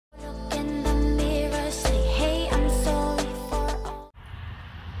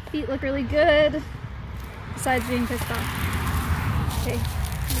feet look really good. Besides being pissed off. Okay,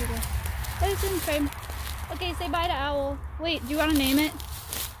 here we go. Oh, it's in frame. Okay, say bye to Owl. Wait, do you want to name it?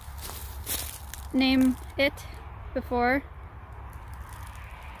 Name it before.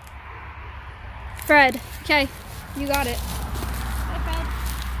 Fred. Okay, you got it. Bye, Fred.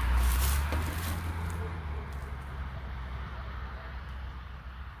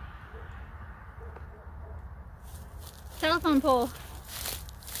 Telephone pole.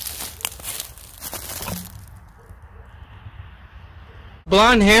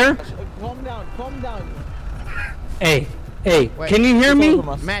 Blonde hair? Calm down, calm down. Hey, wait, can you hear me?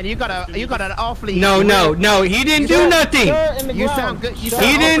 Man, you got an awfully... No, he didn't do nothing. You sound good. He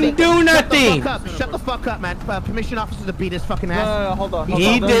didn't do nothing. Shut the fuck up, man. Permission officer to beat his fucking ass. No, hold on.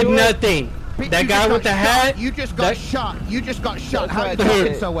 He did nothing. That guy with the hat. You just got shot. You just got shot. How are you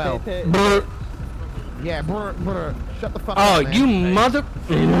talking so well? Yeah, brr. Shut the fuck up, man. Oh, you mother...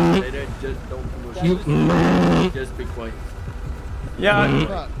 Just be quiet.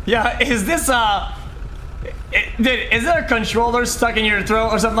 Yeah, is this is there a controller stuck in your throat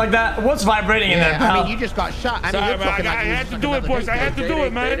or something like that? What's vibrating in there, pal? I mean, you just got shot. I Sorry, man, I had to do it, boys. I had to do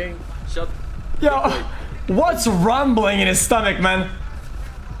it, man. Yo, what's rumbling in his stomach, man?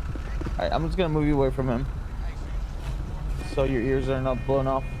 Alright, I'm just gonna move you away from him, so your ears are not blown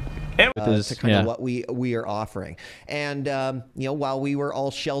off. To kind of what we are offering, and you know, while we were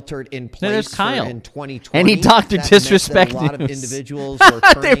all sheltered in place in 2020, and he talked to disrespect a lot of individuals were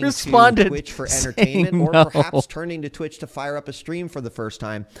turning to Twitch for entertainment, or perhaps turning to Twitch to fire up a stream for the first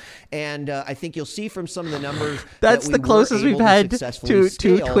time. And I think you'll see from some of the numbers that's the closest we've had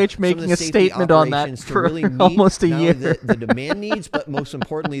to Twitch making a statement on that for really almost a year. The demand needs, but most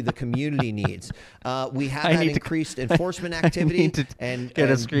importantly, the community needs. We have had increased enforcement activity and get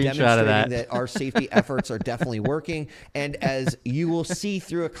a screenshot of that our safety efforts are definitely working. And as you will see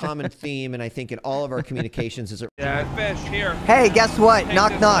through a common theme, and I think in all of our communications, is fish here. Hey, guess what?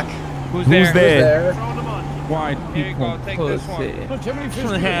 Knock knock. Who's there? Wide people pussy. Here,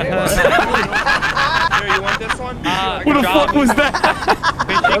 you want this one? What the fuck was that?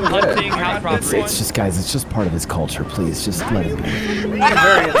 Fishing, hunting, house property. It's just, guys, it's just part of his culture. Please, just let him be.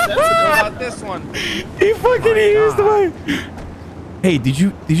 Very about this one. He fucking used the way. Hey, did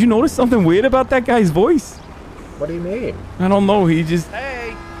you notice something weird about that guy's voice? What do you mean? I don't know. He just.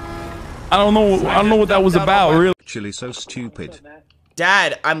 Hey. I don't know what that was about, really. Actually, so stupid.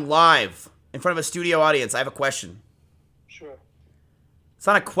 Dad, I'm live in front of a studio audience. I have a question. Sure. It's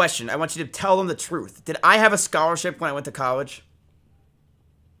not a question. I want you to tell them the truth. Did I have a scholarship when I went to college?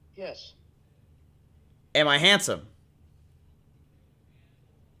 Yes. Am I handsome?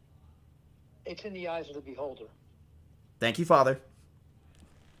 It's in the eyes of the beholder. Thank you, Father.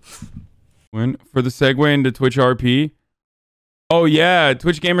 When for the segue into Twitch RP. Oh yeah,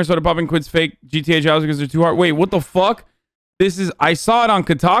 Twitch gamers started popping quits fake GTA jobs because they're too hard. Wait, what the fuck? This is, I saw it on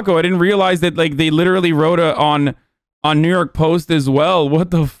Kotaku. I didn't realize that like they literally wrote it on New York Post as well.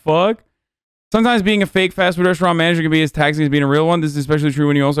 What the fuck? Sometimes being a fake fast food restaurant manager can be as taxing as being a real one. This is especially true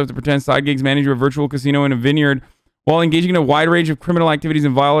when you also have to pretend side gigs, manage a virtual casino in a vineyard while engaging in a wide range of criminal activities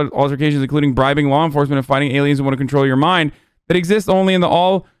and violent altercations, including bribing law enforcement and fighting aliens who want to control your mind, that exists only in the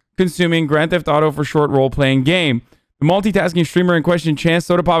all-consuming Grand Theft Auto for short role-playing game. The multitasking streamer in question, Chance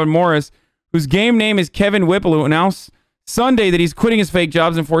Sodapop and Morris, whose game name is Kevin Whipple, announced Sunday that he's quitting his fake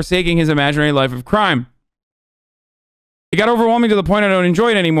jobs and forsaking his imaginary life of crime. It got overwhelming to the point I don't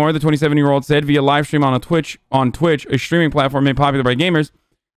enjoy it anymore, the 27-year-old said via live stream on Twitch, a streaming platform made popular by gamers.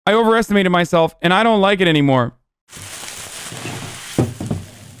 I overestimated myself, and I don't like it anymore.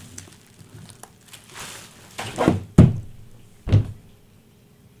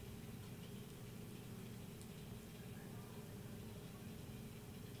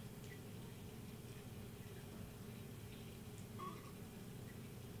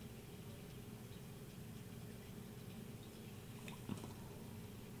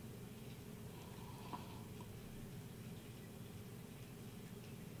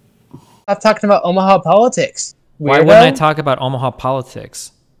 Stop talking about Omaha politics. Why wouldn't I talk about Omaha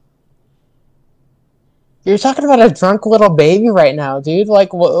politics? You're talking about a drunk little baby right now, dude.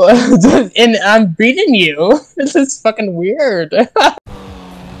 Like, and I'm beating you. This is fucking weird. My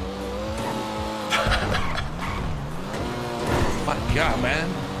God, man.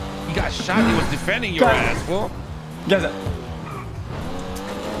 You got shot. He was defending your ass, fool. Guys,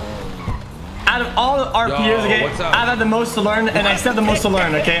 out of all our peers, okay, I've had the most to learn, and I still have the most to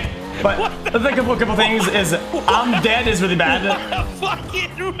learn, okay? But the couple things is, I'm dead is really bad.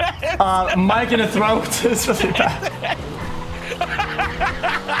 Mike in the throat is really bad.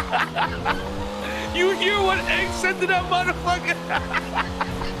 You hear what Egg said to that motherfucker?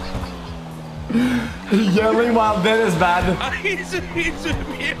 Yelling while dead is bad. He's with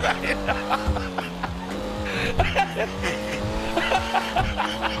me right now.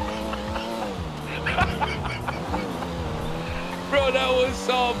 Bro, that was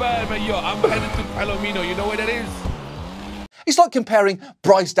so bad, man. Yo, I'm headed to Palomino. You know where that is? It's like comparing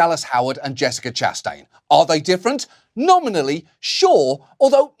Bryce Dallas Howard and Jessica Chastain. Are they different? Nominally, sure,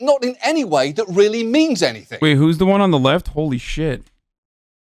 although not in any way that really means anything. Wait, who's the one on the left? Holy shit.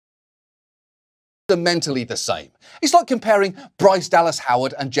 Fundamentally the same. It's like comparing Bryce Dallas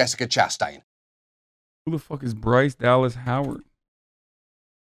Howard and Jessica Chastain. Who the fuck is Bryce Dallas Howard?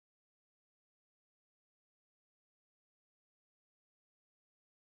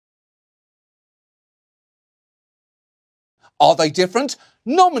 Are they different?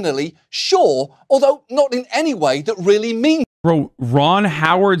 Nominally, sure, although not in any way that really means. Bro, Ron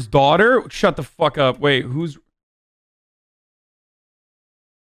Howard's daughter? Shut the fuck up. Wait, who's...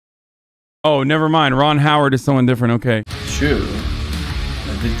 Oh, never mind. Ron Howard is someone different. Okay. True.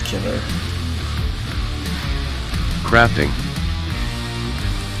 I did kill her. Crafting.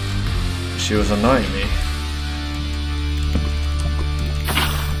 She was annoying me.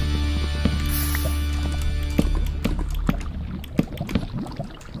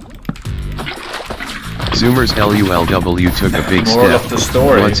 Zoomer's LULW took a big Moral step. of the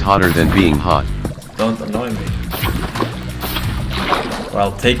story. What's hotter than being hot? Don't annoy me.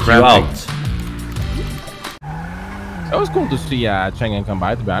 Well, take Crafting. you out. It was cool to see Cheng come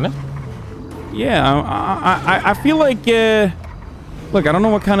by, to be honest. Yeah, I feel like, look, I don't know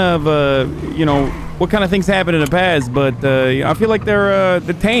what kind of, you know, what kind of things happened in the past, but I feel like they're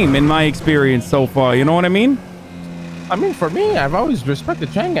tame in my experience so far. You know what I mean? I mean, for me, I've always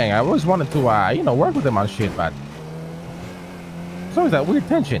respected Cheng Gang. I always wanted to, you know, work with them on shit, but it's always that weird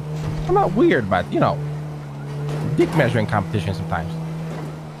tension. I'm not weird, but, you know, dick measuring competition sometimes.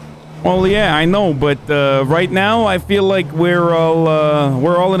 Well, yeah, I know, but right now I feel like we're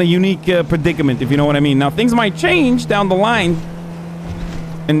all in a unique predicament, if you know what I mean. Now things might change down the line,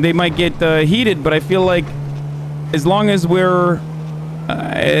 and they might get heated, but I feel like as long as we're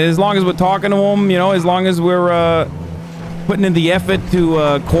talking to them, you know, as long as we're putting in the effort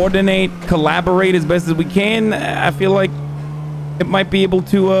to coordinate, collaborate as best as we can, I feel like it might be able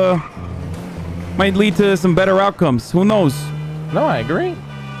to might lead to some better outcomes. Who knows? No, I agree.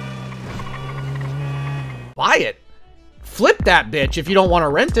 Buy it. Flip that bitch if you don't want to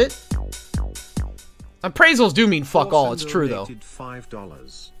rent it. Appraisals do mean fuck all. It's true though.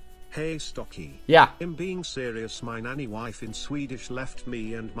 $5. Hey Stocky. Yeah. In being serious, my nanny wife in Swedish left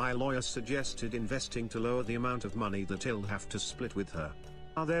me and my lawyer suggested investing to lower the amount of money that he'll have to split with her.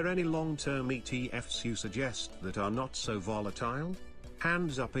 Are there any long-term ETFs you suggest that are not so volatile?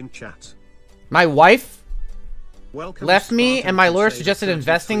 Hands up in chat. My wife Welcome left me Spartan and my lawyer Crusader suggested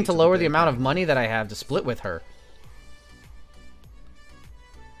investing 33 to lower the amount of money that I have to split with her.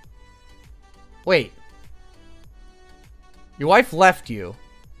 Wait. Your wife left you.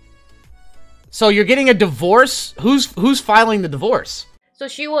 So you're getting a divorce? Who's filing the divorce? So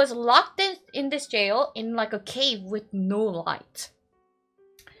she was locked in this jail in like a cave with no light.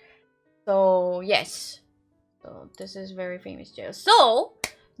 So yes. So this is very famous jail. So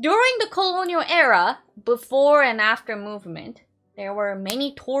during the colonial era, before and after movement, there were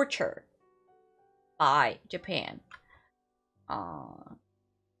many torture by Japan.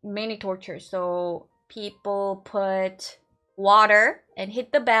 Many tortures. So people put water and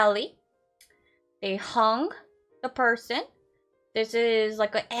hit the belly. They hung the person. This is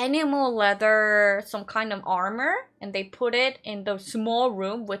like an animal leather, some kind of armor. And they put it in the small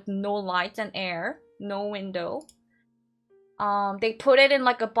room with no lights and air. No window. They put it in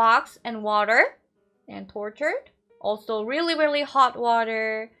like a box and water. And tortured. Also really, really hot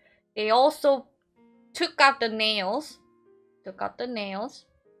water. They also took out the nails.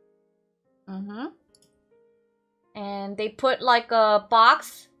 And they put like a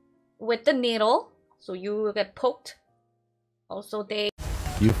box with the needle. So you will get poked. Also,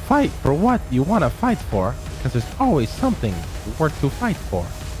 You fight for what you want to fight for, because there's always something worth to fight for.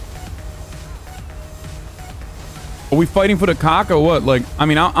 Are we fighting for the cock or what? Like, I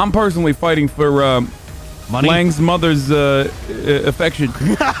mean, I'm personally fighting for Money? Lang's mother's affection.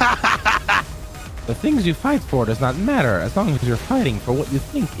 The things you fight for does not matter as long as you're fighting for what you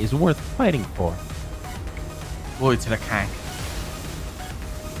think is worth fighting for. Boy, to the cock.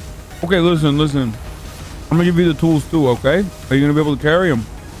 Okay, listen. I'm gonna give you the tools too, okay? Are you gonna be able to carry them?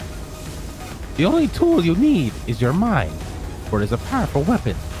 The only tool you need is your mind, for it is a powerful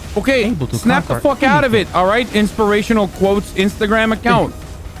weapon. Okay, snap the fuck out of it, all right? Inspirational quotes Instagram account.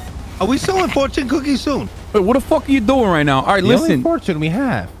 Are we selling fortune cookies soon? Wait, what the fuck are you doing right now? All right, The listen. only fortune we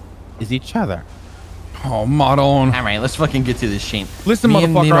have is each other. Oh, model. All right, let's fucking get to this shit. Listen,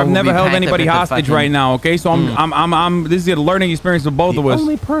 motherfucker, I've never held anybody hostage right now, okay? So I'm this is a learning experience for both of us. The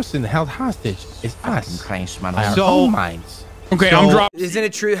only person held hostage is us. Our So- own minds. Okay, I'm dropping. Isn't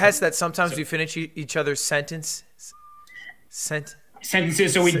it true, Hess, that sometimes we finish each other's sentences?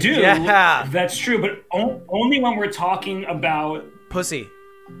 Sentences, so we do. Yeah. That's true, but only when we're talking about pussy.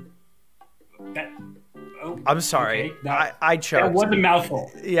 That, I'm sorry. Okay, I choked. That was a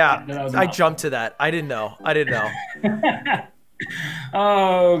mouthful. Yeah, That was a I mouthful. jumped to that. I didn't know.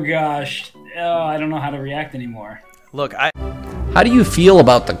 Oh gosh. I don't know how to react anymore. Look, How do you feel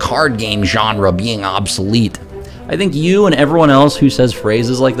about the card game genre being obsolete? I think you and everyone else who says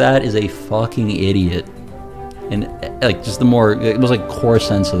phrases like that is a fucking idiot. And like just the more, it was like core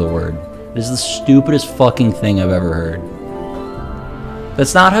sense of the word. It is the stupidest fucking thing I've ever heard.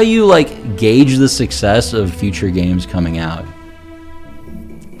 That's not how you like gauge the success of future games coming out.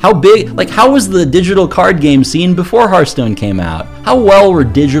 How big, like how was the digital card game scene before Hearthstone came out? How well were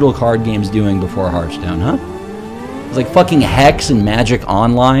digital card games doing before Hearthstone, huh? It was like fucking Hex and Magic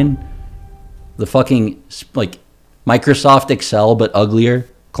Online. The fucking like Microsoft Excel but uglier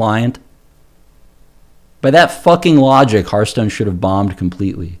client. By that fucking logic, Hearthstone should have bombed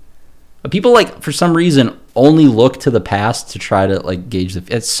completely. But people like, for some reason, only look to the past to try to like gauge the...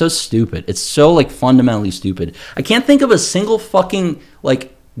 It's so stupid. It's so like fundamentally stupid. I can't think of a single fucking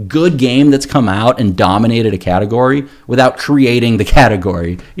like good game that's come out and dominated a category without creating the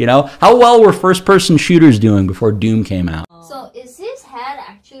category. You know? How well were first-person shooters doing before Doom came out? So is his head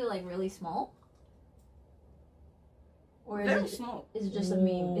actually like really small? Or is it just a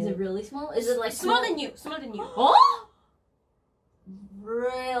meme? Is it really small? Is it like Smaller than you. Smaller than you. Oh?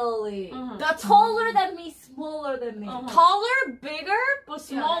 Really? The taller than me, smaller than me. Taller, bigger, but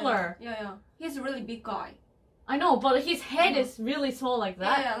smaller. Yeah. He's a really big guy. I know, but his head is really small like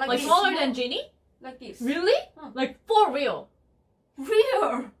that. Yeah, like this. smaller than Ginny? Like this. Really? Like for real?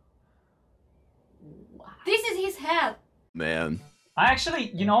 Real. This is his head. Man. I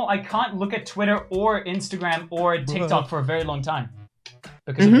actually, you know, I can't look at Twitter or Instagram or TikTok for a very long time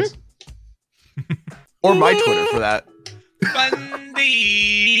because of this. Or my Twitter for that. Bundy.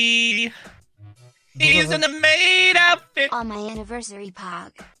 He's in a maid outfit. On my anniversary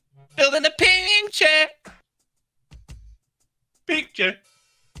pog. Building a picture.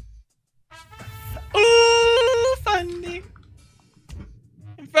 Ooh, funny.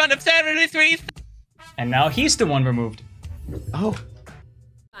 In front of 73. And now he's the one removed. Oh.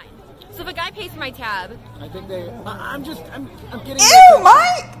 So the guy pays for my tab. I think they. I'm getting. Ew,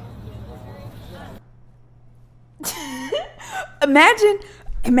 Mike!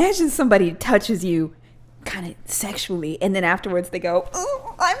 Imagine somebody touches you kind of sexually and then afterwards they go,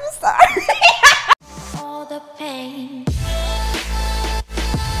 "Oh, I'm